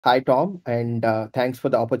Hi, Tom, and thanks for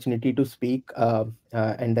the opportunity to speak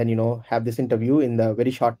and then have this interview in the very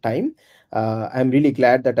short time. I'm really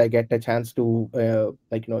glad that I get a chance to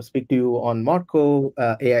speak to you on Marco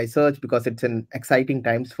AI search because it's an exciting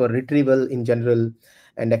times for retrieval in general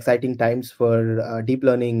and exciting times for deep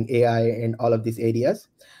learning AI and all of these areas.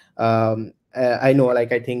 I know,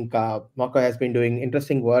 like I think Marco has been doing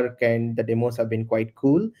interesting work and the demos have been quite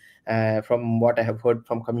cool from what I have heard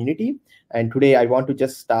from community. And today I want to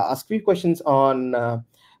just ask few questions on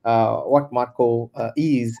what Marco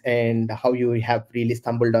is and how you have really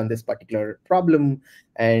stumbled on this particular problem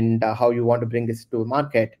and how you want to bring this to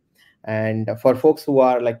market. And for folks who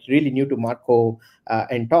are like really new to Marco,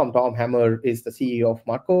 and Tom Hamer is the CEO of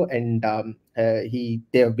Marco, and they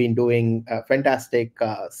have been doing a fantastic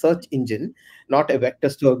search engine, not a vector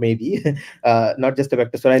store maybe, not just a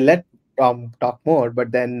vector store. I let Tom talk more,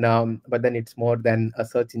 but then it's more than a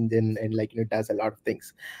search engine, and it does a lot of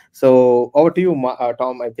things. So over to you,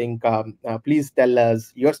 Tom. I think please tell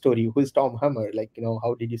us your story. Who is Tom Hammer?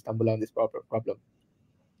 How did you stumble on this problem?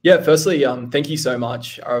 Yeah, firstly, thank you so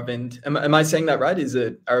much, Aravind. Am I saying that right? Is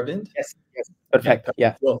it Aravind? Yes, perfect.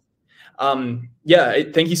 Yeah. Well,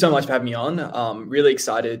 thank you so much for having me on. Really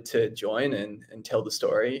excited to join and tell the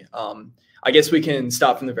story. I guess we can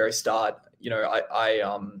start from the very start.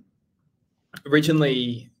 I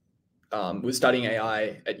originally was studying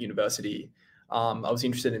AI at university. I was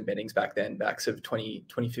interested in embeddings back then, back sort of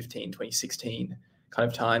 2015, 2016 kind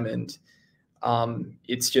of time. And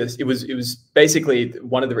it was basically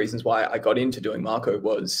one of the reasons why I got into doing Marco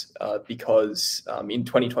was because in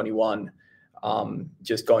 2021,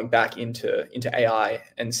 just going back into AI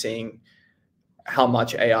and seeing how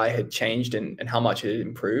much AI had changed and how much it had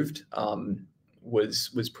improved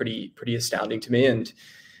was pretty astounding to me. And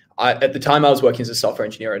at the time, I was working as a software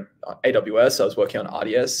engineer at AWS. I was working on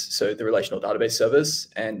RDS, so the relational database service.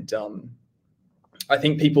 And I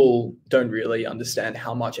think people don't really understand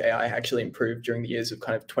how much AI actually improved during the years of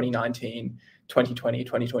kind of 2019, 2020,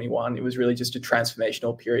 2021. It was really just a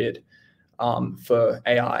transformational period for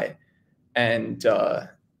AI. And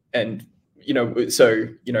working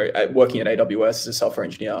at AWS as a software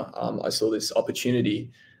engineer, I saw this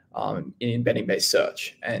opportunity in embedding-based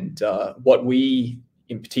search. And what we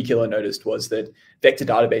in particular noticed was that vector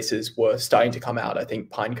databases were starting to come out. I think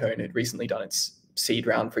Pinecone had recently done its seed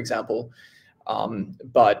round, for example.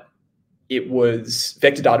 But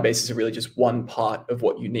vector databases are really just one part of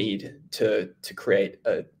what you need to create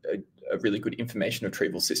a really good information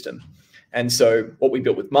retrieval system. And so what we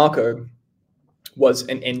built with Marco was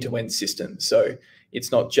an end-to-end system. So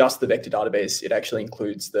it's not just the vector database, it actually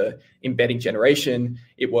includes the embedding generation.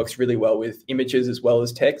 It works really well with images as well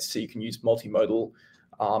as text, so you can use multimodal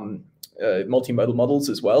models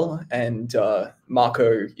as well. And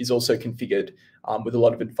Marco is also configured with a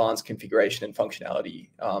lot of advanced configuration and functionality.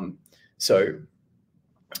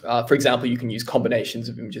 For example, you can use combinations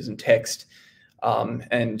of images and text.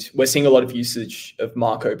 And we're seeing a lot of usage of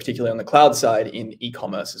Marco, particularly on the cloud side, in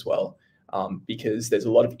e-commerce as well, because there's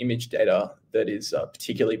a lot of image data that is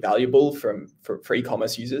particularly valuable for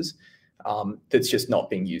e-commerce users that's just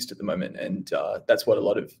not being used at the moment. And that's where a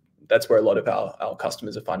lot of our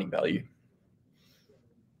customers are finding value.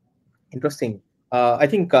 Interesting. I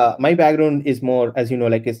think my background is more, as you know,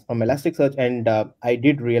 is from Elasticsearch, and I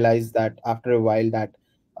did realize that after a while that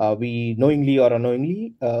we knowingly or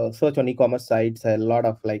unknowingly search on e-commerce sites a lot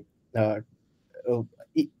of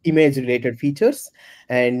image related features,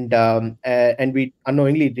 and we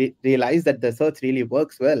unknowingly realize that the search really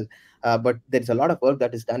works well. But there's a lot of work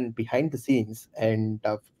that is done behind the scenes and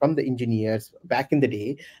from the engineers back in the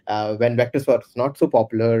day when vectors were not so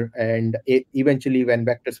popular, and eventually when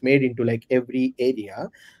vectors made into every area.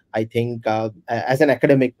 I think as an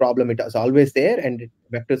academic problem, it was always there, and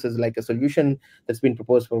vectors is like a solution that's been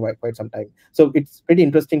proposed for quite some time. So it's pretty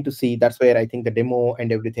interesting to see. That's where I think the demo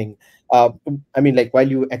and everything. While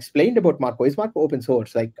you explained about Marco, is Marco open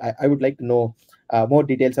source? I would like to know more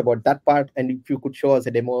details about that part, and if you could show us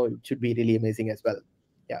a demo, it should be really amazing as well.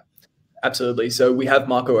 Yeah, absolutely. So we have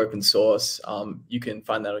Marco open source. You can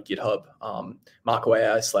find that on GitHub, Marco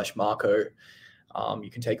AI/Marco. You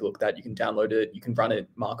can take a look at that. You can download it. You can run it.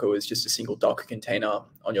 Marco is just a single Docker container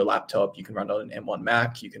on your laptop. You can run it on an M1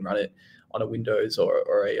 Mac. You can run it on a Windows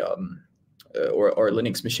or a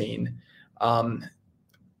Linux machine.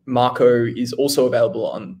 Marco is also available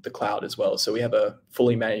on the cloud as well. So we have a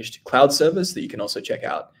fully managed cloud service that you can also check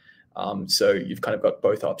out. So you've kind of got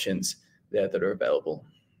both options there that are available.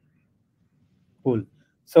 Cool.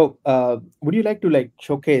 So would you like to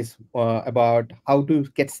showcase about how to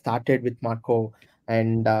get started with Marco,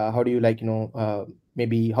 and how do you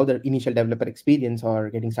maybe how the initial developer experience or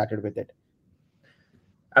getting started with it?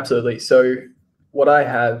 Absolutely. So what I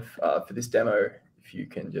have for this demo, if you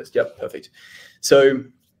can just, yep, perfect. So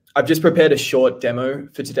I've just prepared a short demo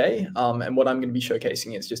for today. And what I'm going to be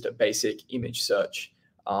showcasing is just a basic image search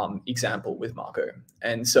example with Marqo.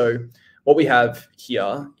 And so what we have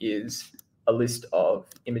here is a list of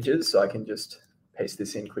images. So I can just paste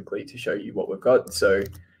this in quickly to show you what we've got. So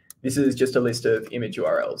this is just a list of image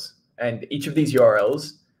URLs. And each of these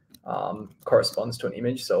URLs corresponds to an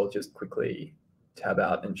image. So I'll just quickly tab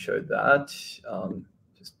out and show that.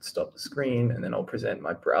 Just stop the screen, and then I'll present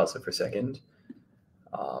my browser for a second.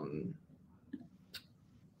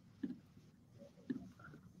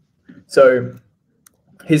 So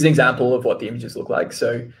here's an example of what the images look like.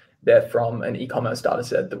 So they're from an e-commerce data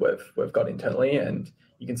set that we've got internally, and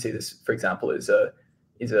you can see this, for example, is a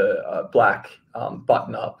black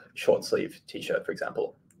button-up short-sleeve t-shirt, for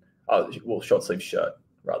example. Well, short-sleeve shirt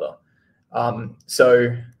rather.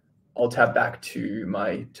 So I'll tab back to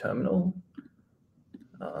my terminal.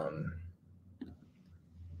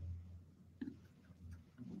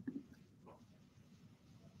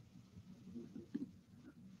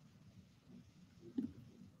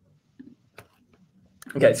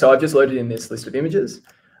 Okay, so I've just loaded in this list of images.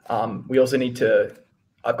 We also need to,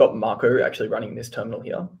 I've got Marqo actually running in this terminal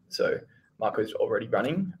here. So Marqo is already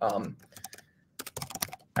running.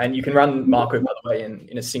 And you can run Marqo, by the way,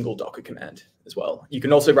 in a single Docker command as well. You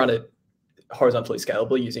can also run it horizontally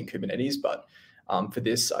scalable using Kubernetes, but for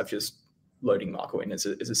this, I've just loading Marqo in as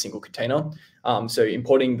a single container. So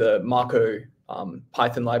importing the Marqo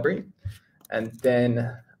Python library, and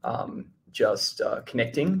then just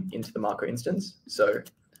connecting into the Marqo instance. So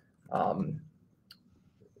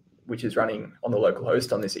which is running on the local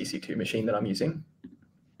host on this EC2 machine that I'm using.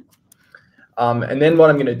 And then what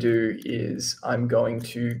I'm going to do is I'm going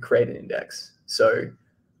to create an index. So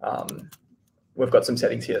we've got some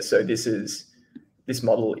settings here. So this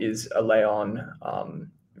model is a Leon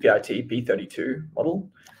VIT B32 model,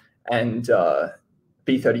 and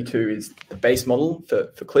B32 is the base model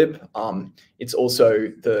for Clip. It's also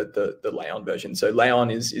the Leon version. So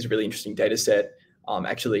Leon is a really interesting data set,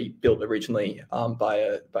 actually built originally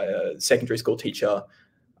by a secondary school teacher.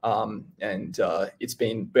 And it's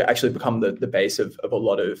actually become the base of a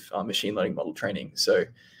lot of machine learning model training. So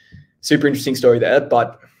super interesting story there.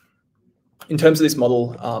 But in terms of this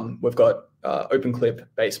model, we've got OpenClip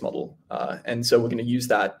base model. And so we're going to use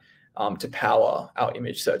that to power our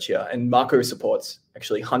image search here. And Marqo supports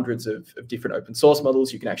actually hundreds of different open source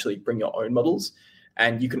models. You can actually bring your own models,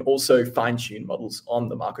 and you can also fine tune models on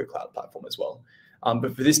the Marqo cloud platform as well.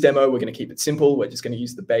 But for this demo, we're going to keep it simple. We're just going to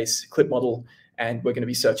use the base Clip model, and we're going to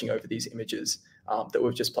be searching over these images that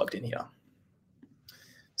we've just plugged in here.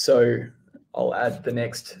 So I'll add the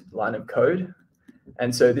next line of code.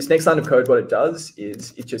 And so this next line of code, what it does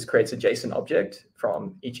is it just creates a JSON object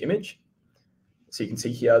from each image. So you can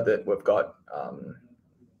see here that we've got,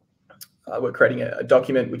 we're creating a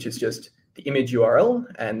document, which is just the image URL.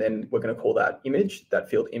 And then we're going to call that image, that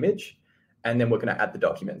field image. And then we're going to add the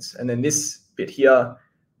documents. And then this bit here,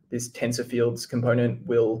 this tensor fields component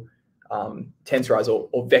will tensorize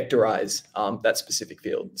or vectorize that specific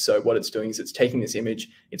field. So what it's doing is it's taking this image,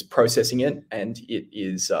 it's processing it, and it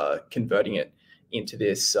is converting it into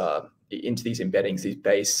this into these embeddings, these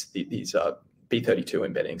B32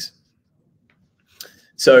 embeddings.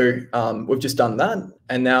 So we've just done that,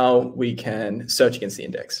 and now we can search against the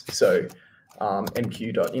index. So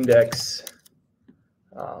mq.index,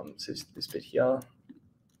 so this bit here,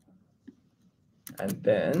 and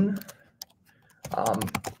then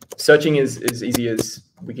searching is as easy as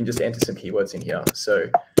we can just enter some keywords in here.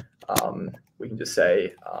 So we can just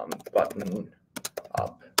say button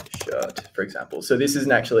up shirt, for example. So this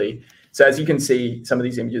isn't actually, so as you can see, some of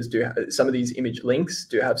these images some of these image links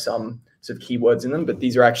do have some sort of keywords in them, but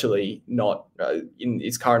these are actually not, in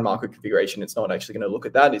its current Marqo configuration, it's not actually going to look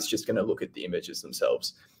at that. It's just going to look at the images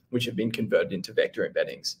themselves, which have been converted into vector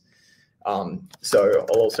embeddings. So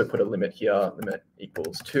I'll also put a limit here, limit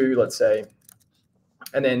equals 2, let's say.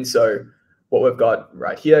 And then so what we've got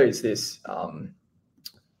right here is this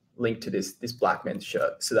link to this black men's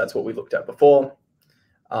shirt. So that's what we looked at before.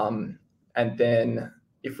 And then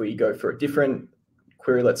if we go for a different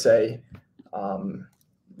query, let's say,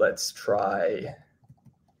 let's try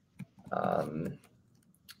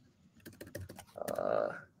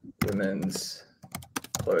women's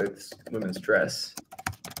clothes, women's dress.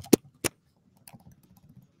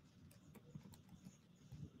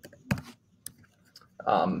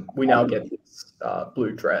 We now get this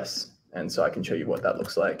blue dress, and so I can show you what that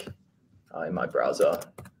looks like in my browser.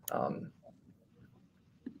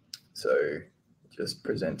 So just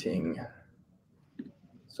presenting,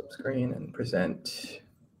 stop screen and present.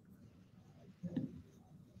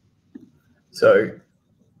 So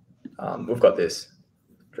we've got this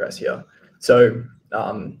address here. So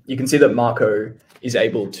you can see that Marqo is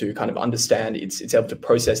able to kind of understand, it's able to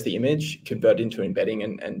process the image, convert it into embedding,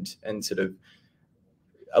 and sort of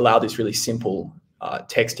allow this really simple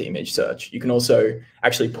text to image search. You can also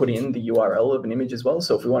actually put in the URL of an image as well.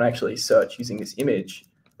 So if we want to actually search using this image,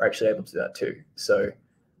 we're actually able to do that too. So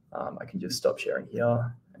I can just stop sharing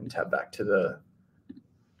here and tab back to the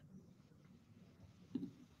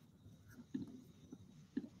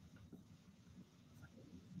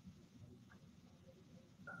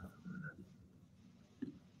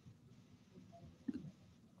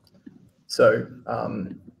So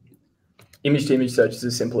image-to-image search is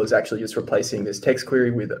as simple as actually just replacing this text query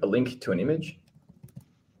with a link to an image.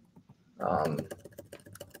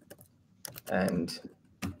 And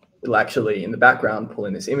it'll actually, in the background, pull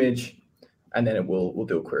in this image, and then it will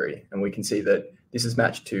do a query. And we can see that this is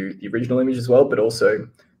matched to the original image as well, but also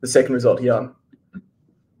the second result here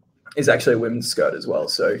is actually a women's skirt as well.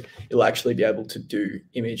 So it'll actually be able to do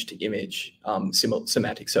image-to-image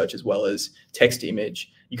semantic search as well as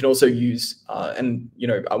text-to-image. You can also use, and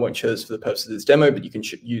I won't show this for the purpose of this demo, but you can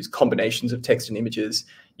use combinations of text and images.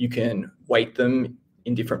 You can weight them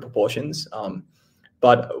in different proportions.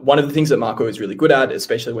 But one of the things that Marqo is really good at,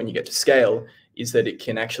 especially when you get to scale, is that it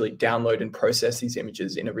can actually download and process these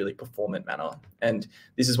images in a really performant manner. And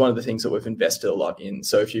this is one of the things that we've invested a lot in.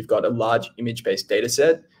 So if you've got a large image-based data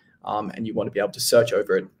set and you want to be able to search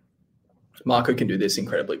over it, Marqo can do this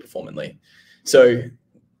incredibly performantly. So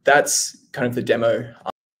that's kind of the demo.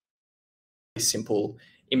 Simple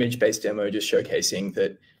image-based demo, just showcasing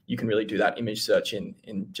that you can really do that image search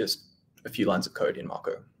in just a few lines of code in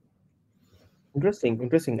Marqo.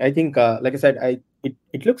 Interesting. I think, like I said,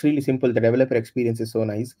 it looks really simple. The developer experience is so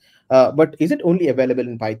nice. But is it only available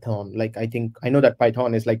in Python? Like, I know that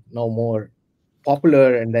Python is like now more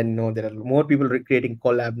popular, and then there are more people creating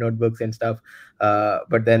collab notebooks and stuff.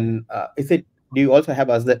 But then, do you also have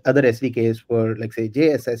other SDKs for, like, say,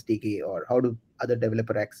 JS SDK, or how do other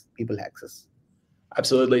people access?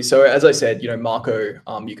 Absolutely. So as I said, Marqo,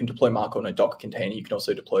 you can deploy Marqo on a Docker container. You can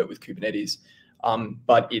also deploy it with Kubernetes.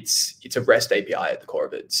 But it's a REST API at the core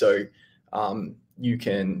of it. So you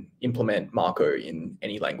can implement Marqo in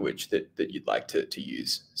any language that you'd like to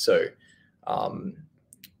use. So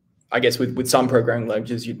I guess with some programming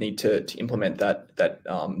languages, you'd need to implement that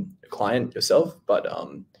client yourself. But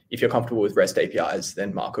if you're comfortable with REST APIs,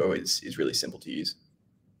 then Marqo is really simple to use.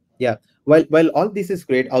 Yeah. Well, all this is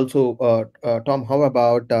great. Also, Tom, how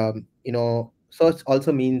about search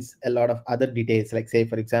also means a lot of other details, like, say,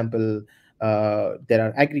 for example, there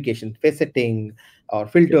are aggregation, faceting, or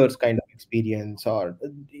filters kind of experience. Or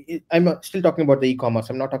I'm still talking about the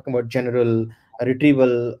e-commerce. I'm not talking about general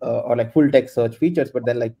retrieval or like full text search features, but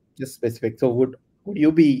then like just specific. So would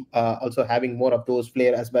you be also having more of those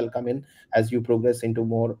flair as well come in as you progress into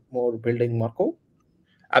more building Marqo?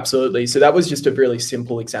 Absolutely. So that was just a really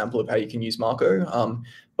simple example of how you can use Marqo.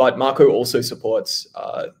 But Marqo also supports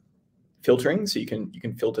filtering, so you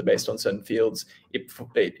can filter based on certain fields.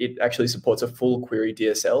 It actually supports a full query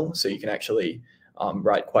DSL, so you can actually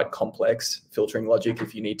write quite complex filtering logic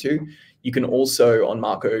if you need to. You can also, on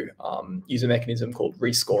Marqo, use a mechanism called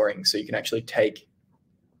rescoring, so you can actually take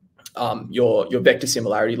your vector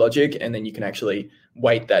similarity logic, and then you can actually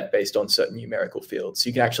weight that based on certain numerical fields. So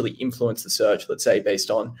you can actually influence the search, let's say, based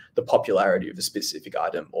on the popularity of a specific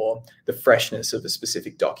item or the freshness of a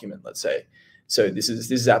specific document, let's say. So this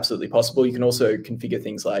is absolutely possible. You can also configure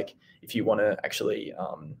things like, if you want to actually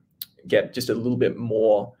get just a little bit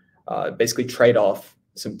more, basically trade off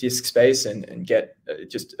some disk space and get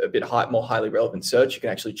just a bit more highly relevant search, you can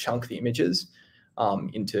actually chunk the images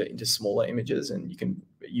into smaller images, and you can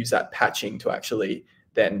use that patching to actually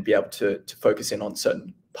then be able to focus in on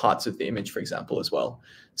certain parts of the image, for example, as well.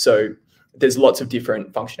 So there's lots of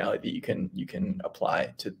different functionality that you can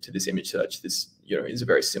apply to this image search. This is a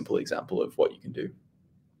very simple example of what you can do.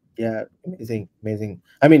 Yeah, amazing.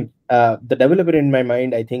 I mean, the developer in my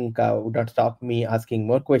mind, I think, would not stop me asking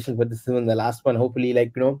more questions, but this is the last one. Hopefully,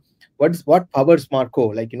 like, what powers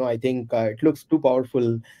Marqo? Like, I think it looks too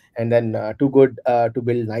powerful, and then too good to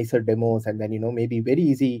build nicer demos, and then maybe very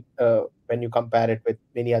easy when you compare it with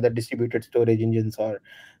many other distributed storage engines. Or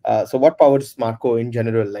so, what powers Marqo in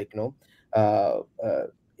general? Like,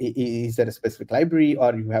 is there a specific library,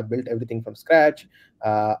 or you have built everything from scratch?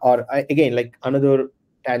 Or again, like, another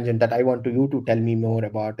tangent that I want you to tell me more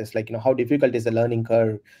about is, like, how difficult is the learning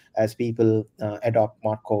curve as people adopt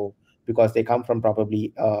Marqo because they come from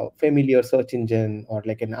probably a familiar search engine or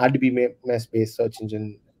like an RDBMS based search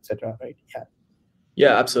engine, etc. Right? Yeah.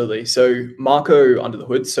 Yeah, absolutely. So Marqo under the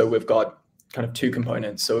hood. So we've got kind of two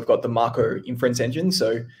components. So we've got the Marqo inference engine.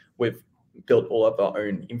 So we've built all of our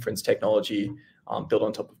own inference technology, built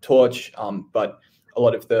on top of Torch. But a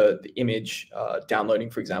lot of the image downloading,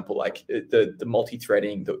 for example, like the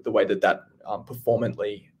multi-threading, the way that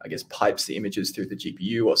performantly, I guess, pipes the images through the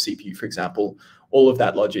GPU or CPU, for example, all of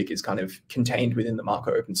that logic is kind of contained within the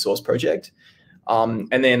Marqo open source project.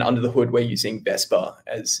 And then under the hood, we're using Vespa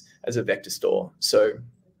as a vector store. So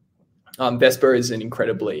Vespa is an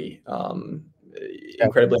incredibly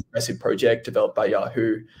impressive project developed by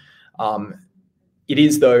Yahoo. It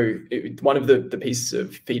is, though, one of the pieces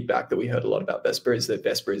of feedback that we heard a lot about Vespa is that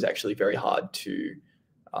Vespa is actually very hard to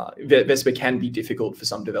Vespa can be difficult for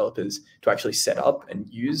some developers to actually set up and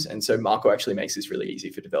use. And so Marqo actually makes this really easy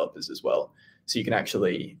for developers as well. So you can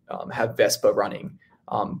actually have Vespa running,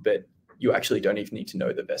 but you actually don't even need to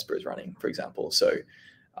know that Vespa is running, for example. So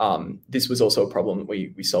this was also a problem that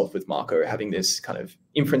we solved with Marqo, having this kind of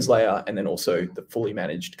inference layer and then also the fully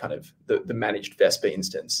managed kind of the managed Vespa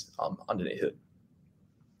instance underneath it.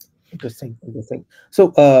 Interesting.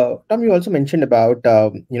 So, Tom, you also mentioned about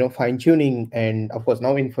fine tuning and of course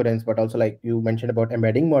now inference, but also like you mentioned about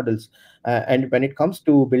embedding models. And when it comes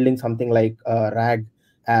to building something like a RAG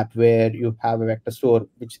app where you have a vector store,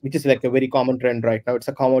 which is like a very common trend right now. It's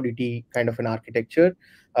a commodity kind of an architecture,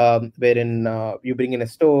 wherein you bring in a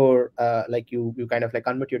store, like you kind of like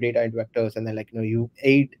convert your data into vectors, and then like you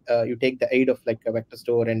take the aid of like a vector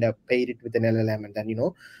store and pair it with an LLM, and then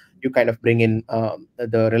you kind of bring in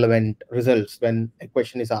the relevant results when a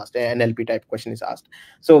question is asked, an NLP type question is asked.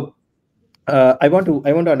 So I want to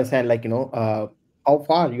understand, like how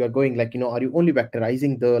far you are going. Like are you only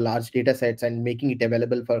vectorizing the large data sets and making it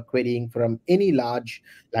available for querying from any large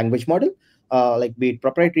language model, like be it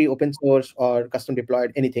proprietary, open source, or custom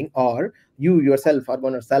deployed, anything, or you yourself are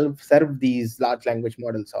going to self-serve these large language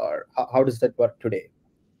models, or how does that work today?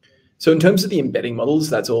 So in terms of the embedding models,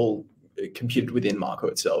 that's all computed within Marqo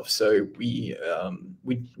itself. So we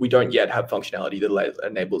don't yet have functionality that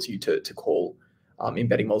enables you to call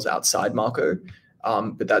embedding models outside Marqo,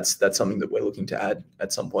 but that's something that we're looking to add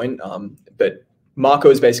at some point. But Marqo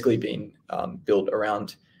has basically been built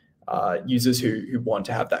around users who want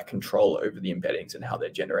to have that control over the embeddings and how they're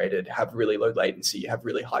generated, have really low latency, have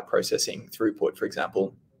really high processing throughput, for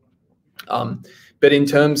example. But in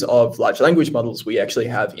terms of large language models, we actually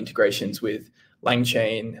have integrations with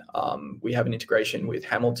LangChain. We have an integration with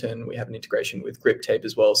Hamilton. We have an integration with GripTape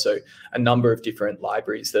as well. So a number of different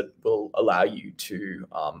libraries that will allow you to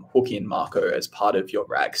hook in Marqo as part of your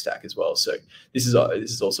RAG stack as well. So this is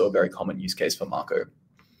also a very common use case for Marqo.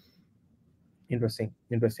 Interesting.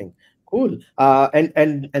 Cool.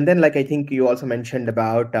 And then like I think you also mentioned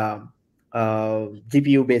about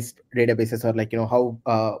GPU based databases, or like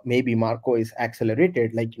how maybe Marqo is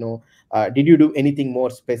accelerated. Like did you do anything more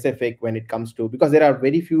specific when it comes to, because there are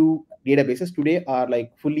very few databases today are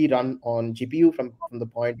like fully run on GPU from the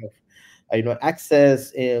point of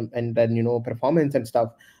access, and then performance and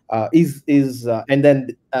stuff. And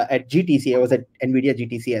then at GTC, I was at NVIDIA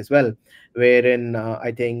GTC as well, wherein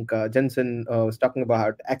I think Jensen was talking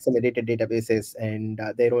about accelerated databases and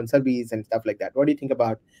their own service and stuff like that. What do you think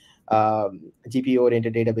about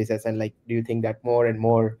GPU-oriented databases, and like, do you think that more and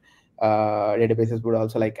more databases would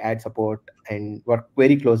also like add support and work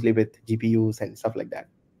very closely with GPUs and stuff like that?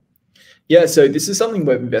 Yeah, so this is something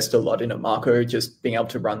we've invested a lot in at Marqo, just being able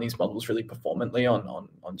to run these models really performantly on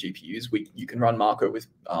GPUs. You can run Marqo with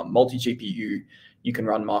multi-GPU. You can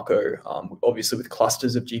run Marqo, obviously, with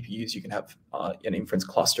clusters of GPUs. You can have an inference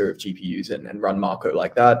cluster of GPUs and run Marqo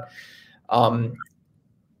like that.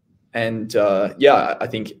 Yeah, I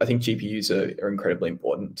think GPUs are incredibly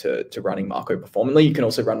important to running Marqo performantly. You can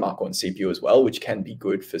also run Marqo on CPU as well, which can be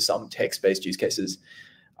good for some text-based use cases.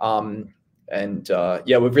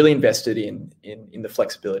 Yeah, we've really invested in the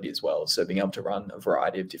flexibility as well. So being able to run a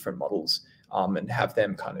variety of different models and have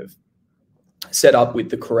them kind of set up with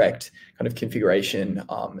the correct kind of configuration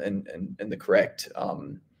and the correct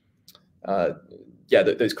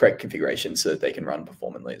those correct configurations so that they can run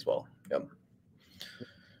performantly as well. Yeah.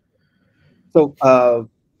 So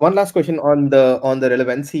one last question on the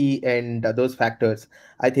relevancy and those factors.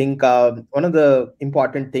 I think one of the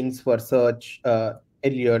important things for search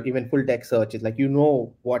earlier, even full text search, is like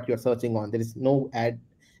what you're searching on. There is no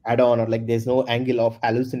add-on, or like there's no angle of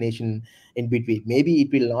hallucination in between. Maybe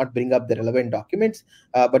it will not bring up the relevant documents,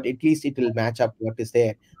 but at least it will match up what is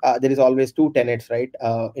there. There is always two tenets, right,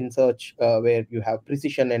 in search, where you have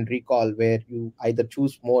precision and recall, where you either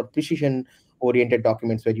choose more precision oriented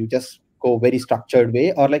documents where you just go very structured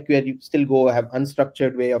way, or like where you still go have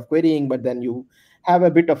unstructured way of querying, but then you have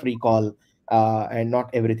a bit of recall and not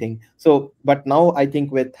everything. So, but now I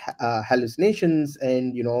think with hallucinations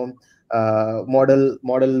and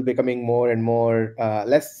model becoming more and more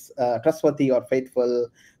less trustworthy or faithful.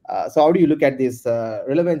 So how do you look at this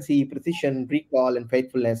relevancy, precision, recall, and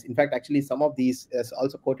faithfulness? In fact, actually, some of these is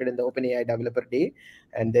also quoted in the OpenAI Developer Day,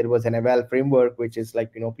 and there was an eval framework which is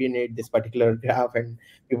like opinionate this particular graph, and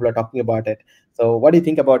people are talking about it. So, what do you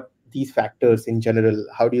think about these factors in general?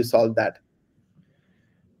 How do you solve that?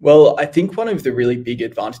 Well, I think one of the really big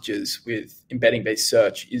advantages with embedding-based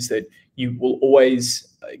search is that you will always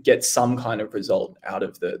get some kind of result out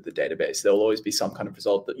of the database. There'll always be some kind of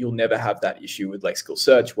result, that you'll never have that issue with lexical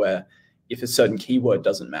search where if a certain keyword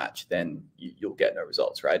doesn't match, then you'll get no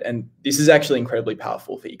results, right? And this is actually incredibly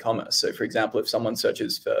powerful for e-commerce. So for example, if someone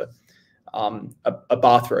searches for a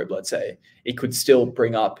bathrobe, let's say, it could still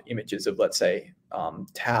bring up images of, let's say,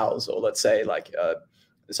 towels, or let's say like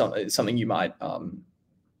something you might,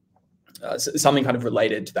 something kind of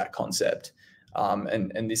related to that concept.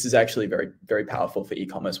 And this is actually very, very powerful for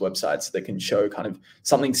e-commerce websites that can show kind of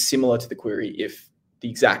something similar to the query if the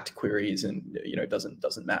exact query isn't,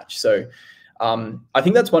 doesn't match. So I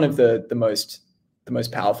think that's one of the most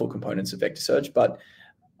powerful components of vector search. But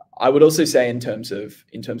I would also say in terms of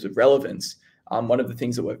relevance, one of the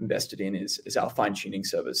things that we've invested in is our fine-tuning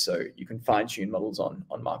service. So you can fine-tune models on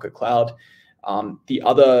Marqo Cloud. The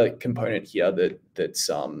other component here that's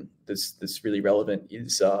really relevant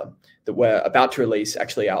is that we're about to release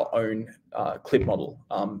actually our own clip model,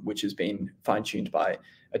 which has been fine-tuned by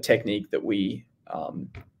a technique that we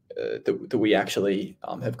actually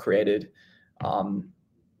have created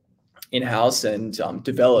in-house and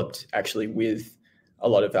developed actually with a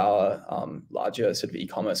lot of our larger sort of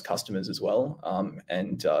e-commerce customers as well.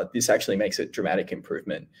 And this actually makes a dramatic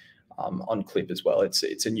improvement on clip as well.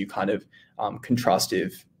 It's a new kind of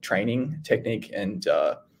contrastive training technique, and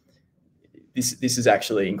this is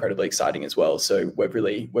actually incredibly exciting as well. So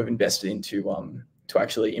we've invested into to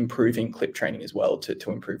actually improving clip training as well to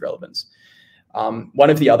improve relevance. One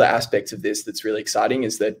of the other aspects of this that's really exciting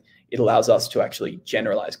is that it allows us to actually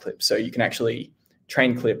generalize clips. So you can actually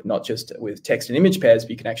train clip not just with text and image pairs,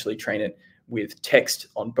 but you can actually train it with text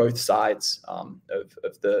on both sides of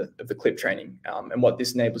the clip training. And what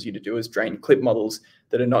this enables you to do is train clip models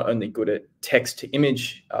that are not only good at text to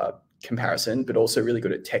image comparison, but also really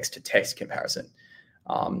good at text to text comparison.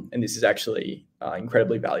 And this is actually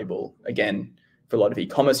incredibly valuable, again, for a lot of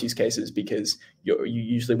e-commerce use cases, because you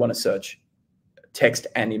usually want to search text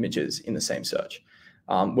and images in the same search.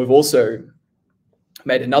 We've also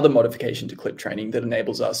made another modification to clip training that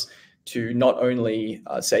enables us to not only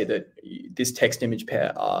say that this text image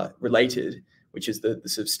pair are related, which is the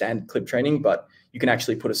sort of standard clip training, but you can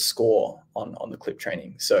actually put a score on the clip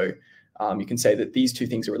training. So you can say that these two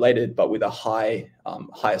things are related, but with a higher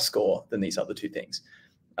score than these other two things.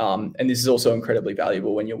 And this is also incredibly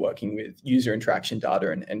valuable when you're working with user interaction data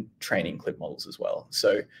and training clip models as well.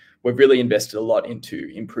 So we've really invested a lot into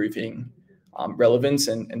improving relevance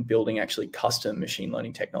and building actually custom machine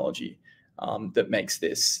learning technology that makes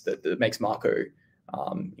Marqo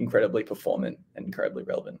incredibly performant and incredibly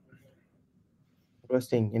relevant.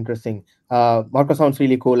 Interesting. Marco sounds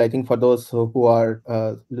really cool. I think for those who are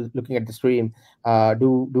looking at the stream,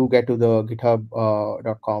 do get to the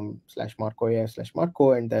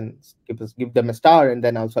github.com/marqo and then give them a star, and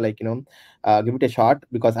then also give it a shot,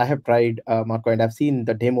 because I have tried Marco and I've seen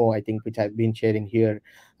the demo, I think, which I've been sharing here.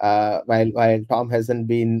 While Tom hasn't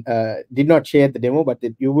been did not share the demo, but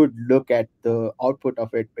if you would look at the output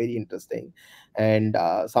of it, very interesting, and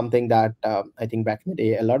something that I think back in the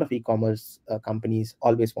day a lot of e-commerce companies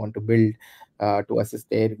always want to build to assist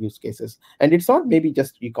their use cases. And it's not maybe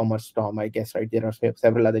just e-commerce, Tom, I guess, right? There are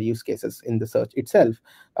several other use cases in the search itself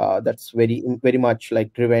that's very much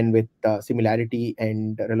like driven with similarity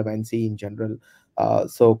and relevancy in general.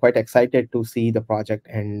 So quite excited to see the project,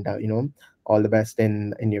 and all the best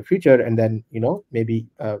in your future, and then maybe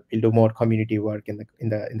we'll do more community work in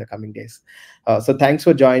the coming days. So thanks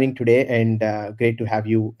for joining today, and great to have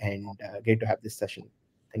you, and great to have this session.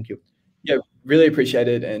 Thank you. Yeah, really appreciate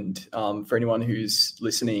it. And for anyone who's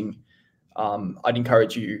listening, I'd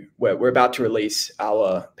encourage you. We're about to release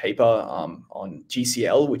our paper on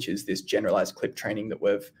GCL, which is this generalized clip training that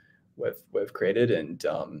we've created, and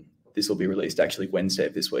this will be released actually Wednesday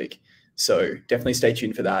of this week. So definitely stay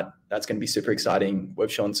tuned for that. That's going to be super exciting.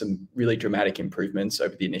 We've shown some really dramatic improvements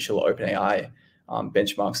over the initial OpenAI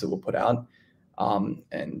benchmarks that we'll put out.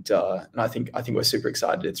 And I think we're super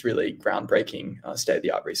excited. It's really groundbreaking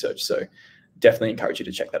state-of-the-art research. So definitely encourage you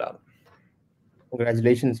to check that out.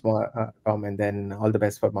 Congratulations, Tom, and then all the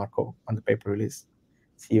best for Marqo on the paper release.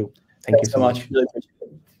 See you. Thank you Thanks so so much. much. Really appreciate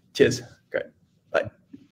it. Cheers. Great. Bye.